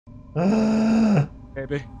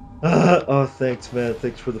Baby. Oh, thanks, man.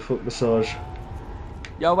 Thanks for the foot massage.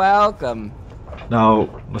 You're welcome.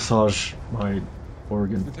 Now, massage my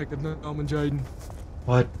organ. Detective Norman Jaden.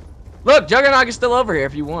 What? Look, Juggernog is still over here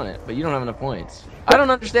if you want it, but you don't have enough points. I don't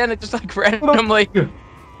understand it. Just like randomly,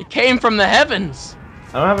 it came from the heavens.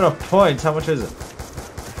 I don't have enough points. How much is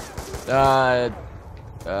it? A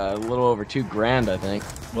little over $2,000, I think.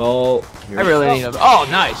 Well, I really need a. Oh,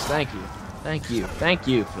 nice. Thank you. Thank you. Thank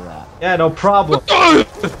you for that. Yeah, no problem. No,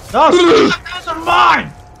 those are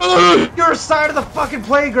mine. Your side of the fucking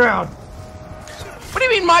playground. What do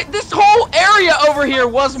you mean, this whole area over here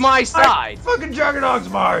was my side? Fucking Juggernog's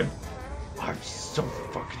mine. I'm so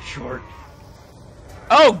fucking short.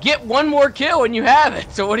 Oh, get one more kill and you have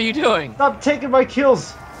it. So what are you doing? Stop taking my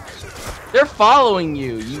kills. They're following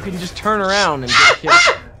you. You can just turn around and get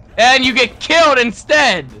killed. And you get killed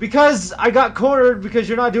instead. Because I got cornered because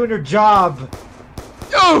you're not doing your job.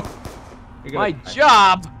 Oh! My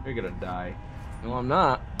job? You're gonna die. No, I'm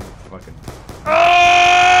not. Fucking.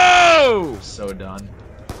 Oh! So done.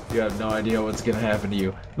 You have no idea what's gonna happen to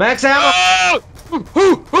you. Max ammo!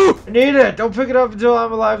 Oh! I need it! Don't pick it up until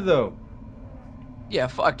I'm alive, though. Yeah,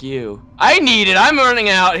 fuck you. I need it. I'm running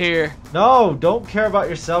out here. No, don't care about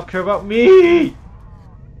yourself. Care about me!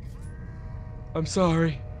 I'm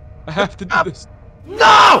sorry. I have to do this.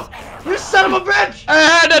 No! You son of a bitch! I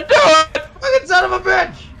had to do it! Fucking son of a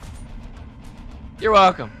bitch! You're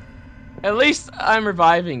welcome. At least I'm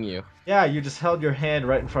reviving you. Yeah, you just held your hand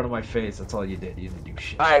right in front of my face. That's all you did. You didn't do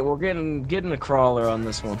shit. Alright, we're getting a crawler on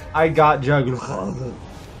this one. I got Juggler.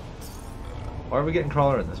 Why are we getting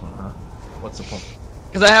crawler in this one, huh? What's the point?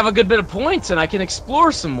 Because I have a good bit of points and I can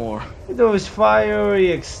explore some more. Those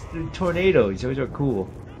fiery tornadoes, those are cool.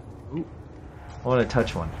 Ooh. I want to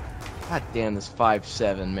touch one. God damn this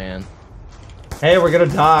 5-7, man. Hey, we're gonna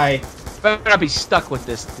die. Better not be stuck with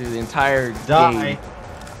this through the entire Die. game.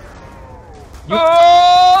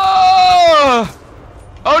 Oh!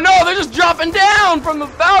 Oh no, they're just dropping down from the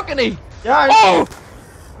balcony! Yeah, I know.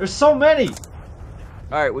 There's so many.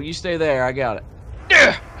 Alright, well you stay there, I got it.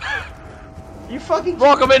 You fucking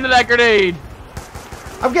Walk them into that grenade!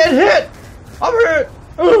 I'm getting hit! I'm hit!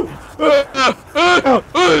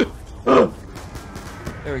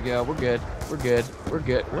 There we go, we're good. We're good. We're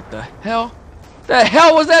good. What the hell? The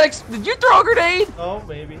hell was that? Did you throw a grenade? Oh,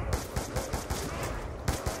 maybe.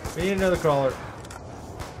 We need another crawler.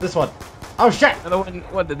 This one. Oh shit! Another one.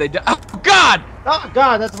 What did they do? Oh god! Oh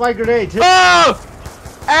god, that's my grenade too. Oh!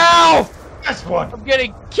 Ow! This one. I'm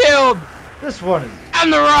getting killed! This one is.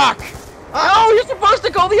 And the rock! Oh, you're supposed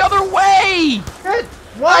to go the other way! Shit!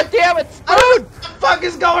 What? God damn it! Dude, what the fuck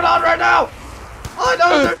is going on right now? All I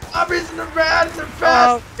know is they're zombies and they're bad and they're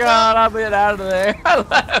fast. Oh god, I'm getting out of there. I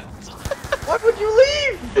left. Why would you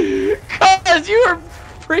leave? Cause you were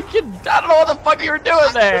freaking. I don't know what the fuck you were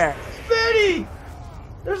doing there. Betty!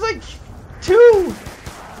 There's like 2.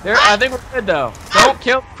 There, I think we're good though. Don't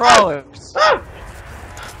kill crawlers.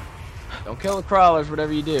 Don't kill the crawlers,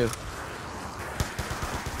 whatever you do.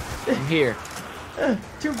 I'm here.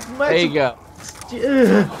 Too much. There you go.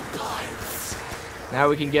 Now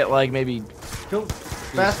we can get like maybe Kill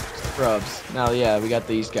fast scrubs. Now, yeah, we got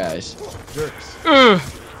these guys. jerks. Is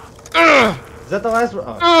that the last one?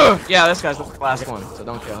 Oh, Yeah, this guy's the last one, so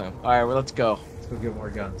don't kill him. All right, well, let's go. let's go get more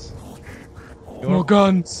guns. More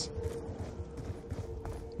guns.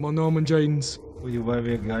 More Norman Jadens. Will you buy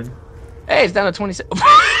me a gun? Hey, it's down to 27.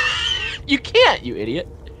 You can't, you idiot.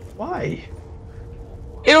 Why?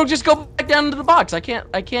 It'll just go back down into the box. I can't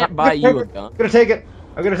buy you a gun. I'm gonna take it.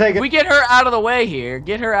 I'm gonna take it. We get her out of the way here.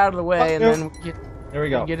 Get her out of the way, and then we There we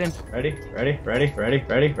go. get in. Ready? Ready? Ready? Ready?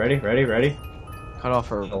 Ready? Ready? Ready? Ready? Cut off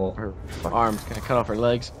her Oh, arms. Can I cut off her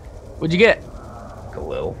legs? What'd you get?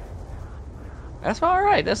 Glue. That's all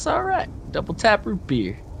right. That's all right. Double tap root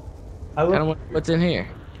beer. I I don't look. know what's in here.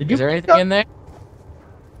 Did Is there anything in there?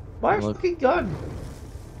 My Look. fucking gun.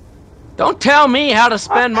 Don't tell me how to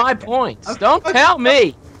spend my points. Don't tell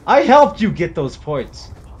me. I helped you get those points.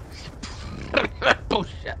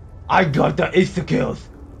 Bullshit. I got the insta kills.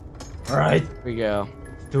 All right. Here we go.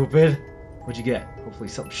 Stupid. What'd you get? Hopefully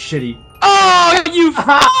something shitty. Oh, you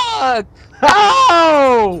fuck!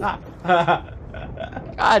 Oh!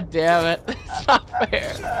 God damn it. It's not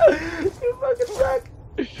fair. You fucking suck.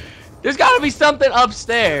 There's gotta be something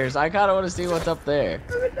upstairs. I kinda wanna see what's up there.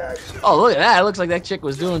 Oh, look at that. It looks like that chick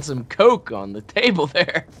was doing some coke on the table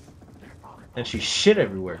there. And she shit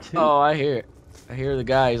everywhere too. Oh, I hear it. I hear the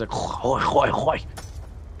guy. He's like, hoy, hoy, hoy.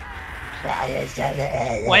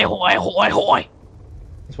 Hoy, hoy, hoy, hoy.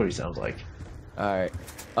 That's what he sounds like. Alright.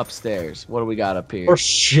 Upstairs. What do we got up here? Or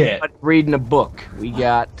shit. Reading a book. We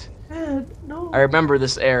got Man, no. I remember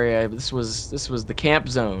this area. This was the camp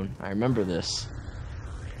zone. I remember this.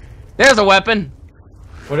 There's a weapon.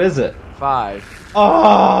 What is it? 5. Oh,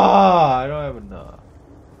 I don't have enough.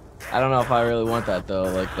 I don't know if I really want that though.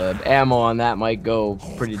 Like the ammo on that might go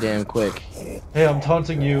pretty damn quick. Hey, I'm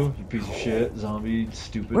taunting you, you piece of shit, zombie,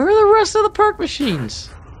 stupid. Where are the rest of the perk machines?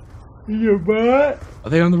 In your butt? Are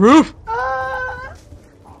they on the roof? Ah!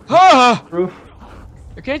 Roof.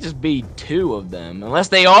 There can't just be 2 of them, unless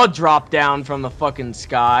they all drop down from the fucking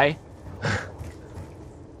sky.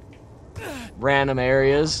 Random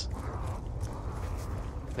areas.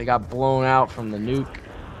 They got blown out from the nuke.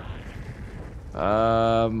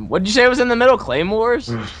 What'd you say was in the middle?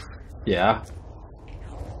 Claymores? Yeah.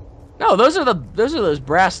 No, those are those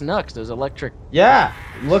brass knucks. Those electric. Yeah.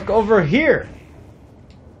 Look over here.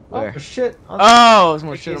 Where? Oh shit. Oh, there's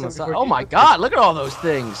more shit on the side. Oh my god, look at all those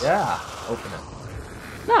things. Yeah. Open it.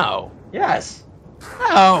 No. Yes.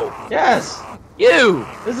 No. Yes. You.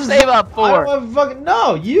 This is Save up for. I don't have fucking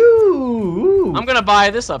no. You. I'm gonna buy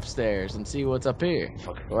this upstairs and see what's up here.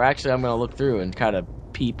 Or actually, I'm gonna look through and kind of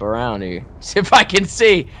peep around here, see if I can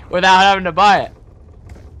see without having to buy it.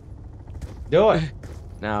 Do it.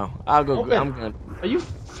 No, I'll go. Open. I'm gonna. Are you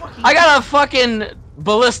fucking? I got a fucking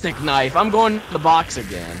ballistic knife. I'm going to the box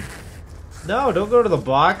again. No, don't go to the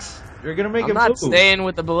box. You're gonna make I'm it not move. staying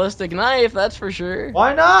with the ballistic knife. That's for sure.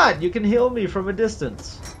 Why not? You can heal me from a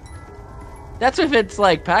distance. That's if it's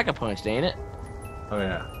like pack-a-punched, ain't it? Oh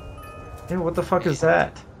yeah. Hey, what the fuck is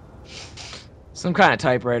that? Some kind of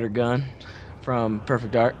typewriter gun from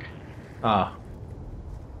Perfect Dark. Ah.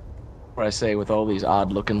 What I say with all these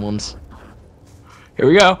odd-looking ones. Here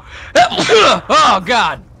we go. Oh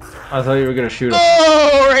God! I thought you were gonna shoot him.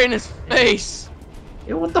 Oh, right in his face.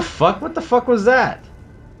 Hey, what the fuck? What the fuck was that?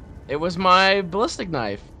 It was my ballistic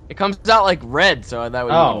knife. It comes out like red, so that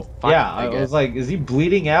would. Oh, yeah. I was like, is he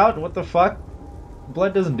bleeding out? What the fuck?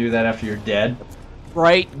 Blood doesn't do that after you're dead.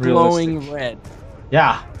 bright, glowing Realistic. red.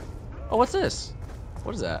 Yeah. Oh, what's this?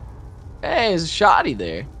 What is that? Hey, there's a shoddy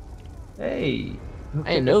there. Hey. I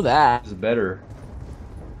didn't know that. It's better.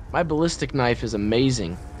 My ballistic knife is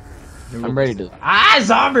amazing. I'm ready to. Ah,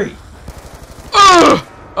 zombie! Ugh!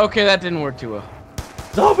 Okay, that didn't work too well.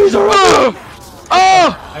 Zombies are Ugh!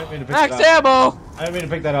 Oh! I didn't mean to pick Max that up. ammo! I didn't mean to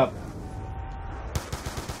pick that up.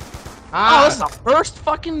 Oh, this is the first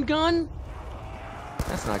fucking gun?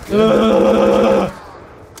 That's not good. Ugh.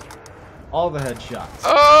 All the headshots.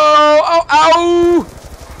 Oh! Oh! Ow!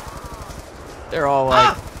 They're all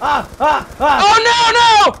like. Oh, no!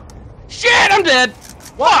 No! Shit, I'm dead!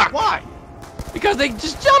 Fuck! Why? Because they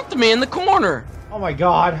just jumped me in the corner. Oh my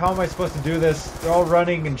god, how am I supposed to do this? They're all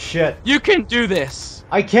running and shit. You can do this.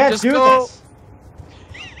 I can't Just do go- this.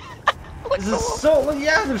 This is so,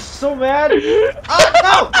 yeah, they're so mad.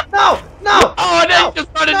 Oh, no! No! Oh, and then no, you just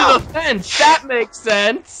run no. into the fence. That makes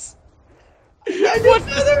sense. I didn't What's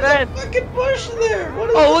know this there was a fence? fucking bush there. What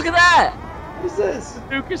is Oh, look at that. What is this?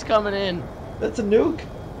 Nuke is coming in. That's a nuke?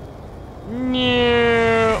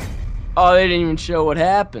 Yeah. Oh, they didn't even show what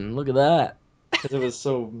happened. Look at that. Because it was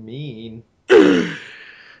so mean.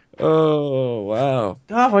 Oh, wow.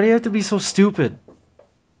 God, why do you have to be so stupid?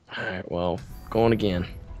 Alright, well, going again.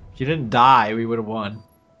 If you didn't die, we would have won.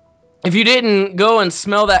 If you didn't go and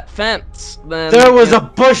smell that fence, then... There was a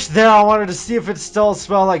bush there. I wanted to see if it still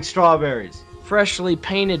smelled like strawberries. freshly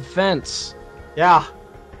painted fence. Yeah.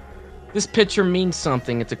 This picture means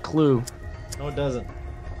something. It's a clue. No, it doesn't.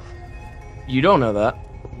 You don't know that.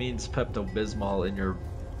 It means Pepto-Bismol in your...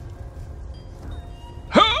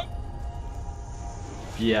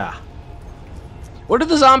 Yeah. What do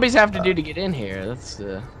the zombies have to do to get in here? That's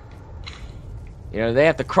You know, they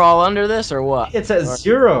have to crawl under this or what? It's at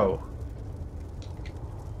 0.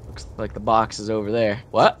 Looks like the box is over there.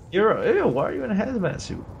 What? 0. Ew, why are you in a hazmat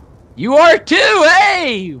suit? You are too!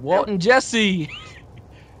 Hey! Walt and Jesse!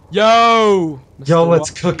 Yo! Yo, Mr.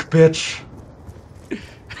 let's cook, bitch.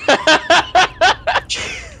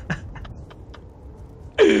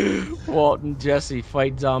 Walt and Jesse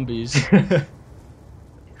fight zombies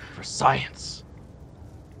for science.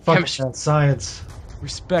 Fuck Chemistry. that science.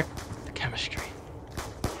 Respect the chemistry.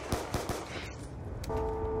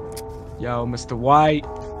 Yo, Mr. White. I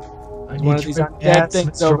One of you these to undead ass,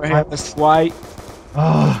 things Mr. over here, White. Mr. White.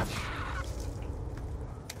 Ah,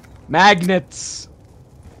 Magnets.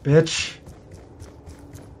 bitch.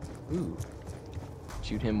 Ooh.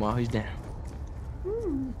 Shoot him while he's down.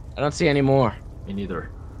 I don't see any more. Me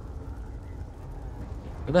neither.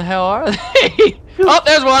 Where the hell are they? Oh,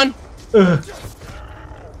 there's one.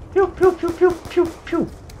 Pew, pew, pew, pew, pew, pew.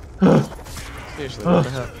 Seriously, what the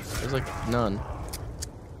hell? There's like none.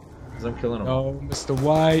 Because I'm killing him. Oh, Mr.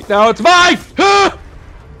 White. No, it's mine! Ah!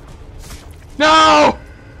 No!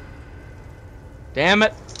 Damn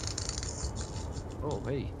it. Oh,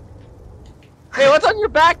 hey. Hey, what's on your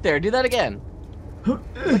back there? Do that again.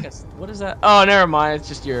 What is that? Oh, never mind. It's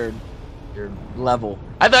just your level.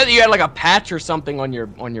 I thought you had like a patch or something on your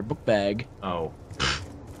book bag. Oh.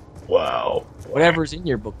 Wow. Whatever's in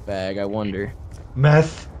your book bag, I wonder.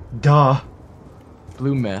 Meth. Duh.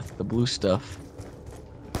 Blue meth, the blue stuff.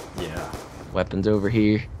 Yeah. Weapons over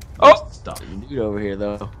here. Oh! Stuff. Dude over here,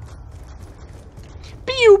 though.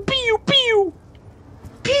 Pew, pew, pew!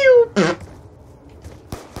 Pew!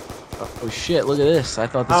 Oh shit, look at this. I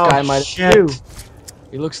thought this guy might have you.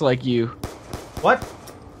 He looks like you. What?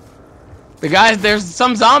 The guys, there's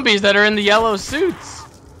some zombies that are in the yellow suits.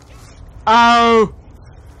 Oh!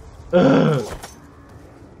 Ugh.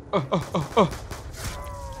 Oh.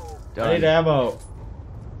 I need ammo.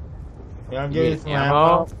 Yeah, I'm getting some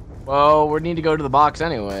ammo. Well, we need to go to the box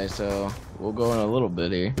anyway, so we'll go in a little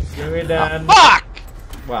bit here. Give me that. Fuck!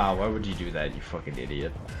 Wow, why would you do that, you fucking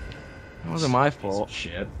idiot? It wasn't my Piece of fault.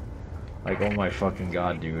 shit. Like, oh my fucking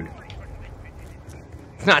god, dude.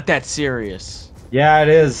 It's not that serious. Yeah, it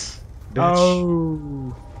is. Bitch.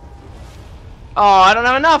 Oh. Oh, I don't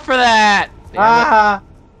have enough for that. Damn it. Ah!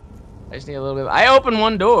 I just need a little bit. I opened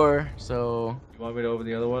one door, so. You want me to open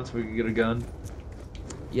the other one so we can get a gun?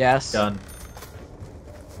 Yes. Done.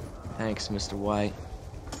 Thanks, Mr. White.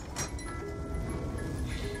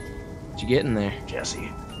 What'd you get in there? Jesse.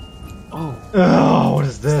 Oh. Oh, what is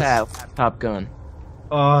What's this? that laptop gun?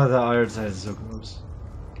 Oh, the iron side is so gross.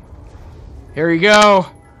 Here we go.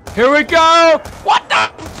 Here we go. What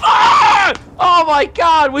the fuck? Oh my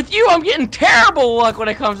god, with you I'm getting terrible luck when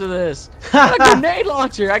it comes to this. A grenade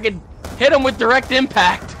launcher. I can hit him with direct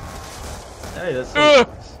impact. Hey, that's so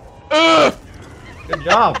nice. Good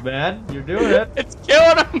job, man. You're doing it. It's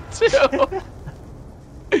killing him too.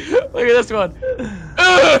 Look at this one.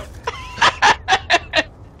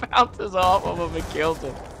 Bounces off of him and kills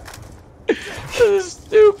him. This is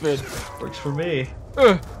stupid. Works for me.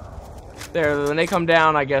 There, when they come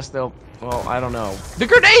down, I guess they'll. Well, I don't know. The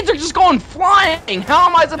grenades are just going flying. How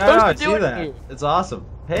am I supposed to do it here? It's awesome.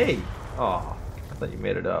 Hey. Oh, I thought you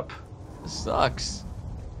made it up. This sucks.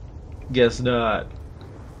 Guess not.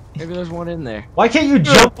 Maybe there's one in there. Why can't you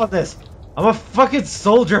jump on this? I'm a fucking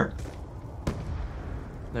soldier.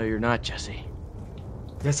 No, you're not, Jesse.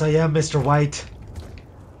 Yes, I am, Mr. White.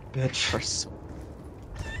 Bitch. You're so-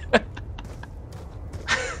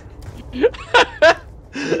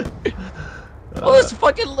 Well, there's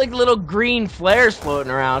fucking like little green flares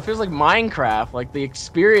floating around. It feels like Minecraft, like the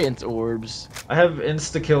experience orbs. I have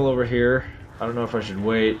insta-kill over here. I don't know if I should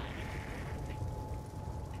wait.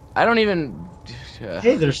 I don't even.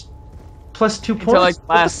 Hey, there's plus 2 points. Until, like, What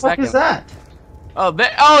the last fuck is second. that?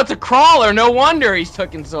 Oh, it's a crawler. No wonder he's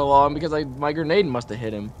taking so long because my grenade must have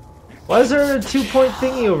hit him. Why is there a 2-point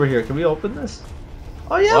thingy over here? Can we open this?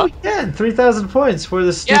 Oh yeah, What? we can. 3,000 points for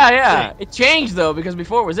this. Yeah. It changed though because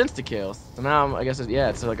before it was insta kill. So now I guess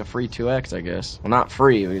it's like a free 2x. I guess. Well, not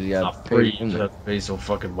free. We got Not free. You have to pay so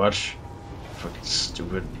fucking much. Fucking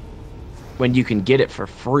stupid. When you can get it for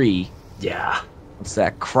free. Yeah. What's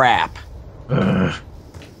that crap? Ugh.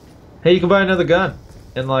 Hey, you can buy another gun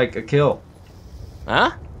and like a kill.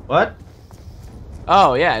 Huh? What?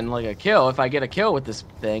 Oh yeah, and like a kill. If I get a kill with this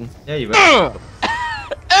thing. Yeah, you better.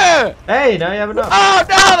 Hey, now you have enough. Oh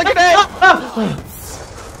no, the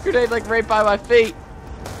grenade! Grenade like right by my feet.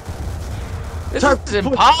 This is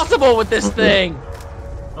impossible with this thing.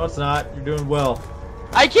 No, it's not. You're doing well.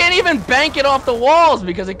 I can't even bank it off the walls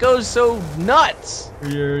because it goes so nuts.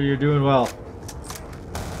 You're doing well.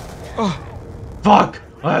 Oh. Fuck!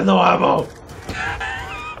 I have no ammo.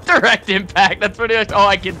 Direct impact. That's pretty much all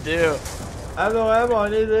I can do. I have no ammo. I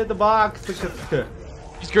need to hit the box.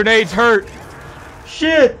 These grenades hurt.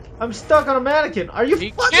 Shit! I'm stuck on a mannequin. Are you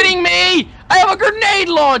fucking kidding me? I have a grenade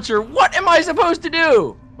launcher. What am I supposed to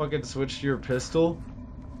do? Fucking switch to your pistol.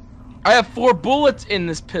 I have 4 bullets in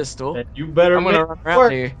this pistol. And you better I'm gonna make run it around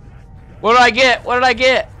work. here. What did I get? What did I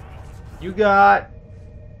get? You got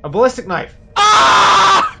a ballistic knife.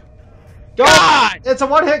 Ah! Go! God! It's a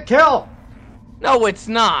one-hit kill. No, it's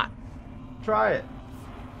not. Try it.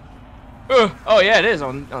 Oh yeah, it is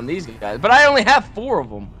on these guys. But I only have 4 of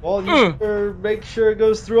them. Well, you better make sure it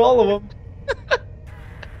goes through all of them.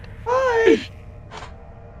 Hi.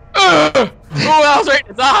 Oh, that was right in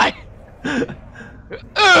his eye.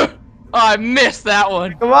 Oh, I missed that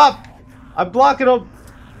one. Come up. I'm blocking them.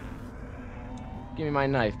 Give me my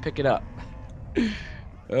knife. Pick it up.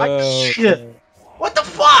 Shit. What the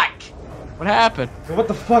fuck? What happened? What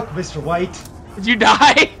the fuck, Mr. White? Did you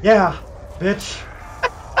die? Yeah, bitch.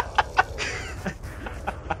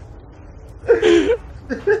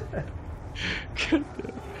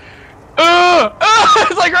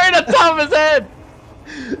 It's like right on top of his head.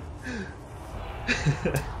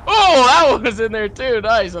 Oh, that was in there too.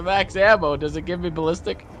 Nice. A max ammo. Does it give me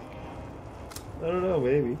ballistic? I don't know,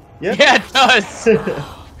 maybe. Yeah. Yeah, it does.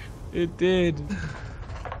 It did.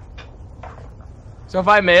 So if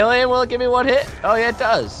I melee, will it give me one hit? Oh yeah, it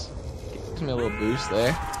does. Gives me a little boost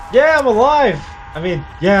there. Yeah, I'm alive. I mean,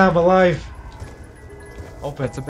 yeah, I'm alive. Open. That's a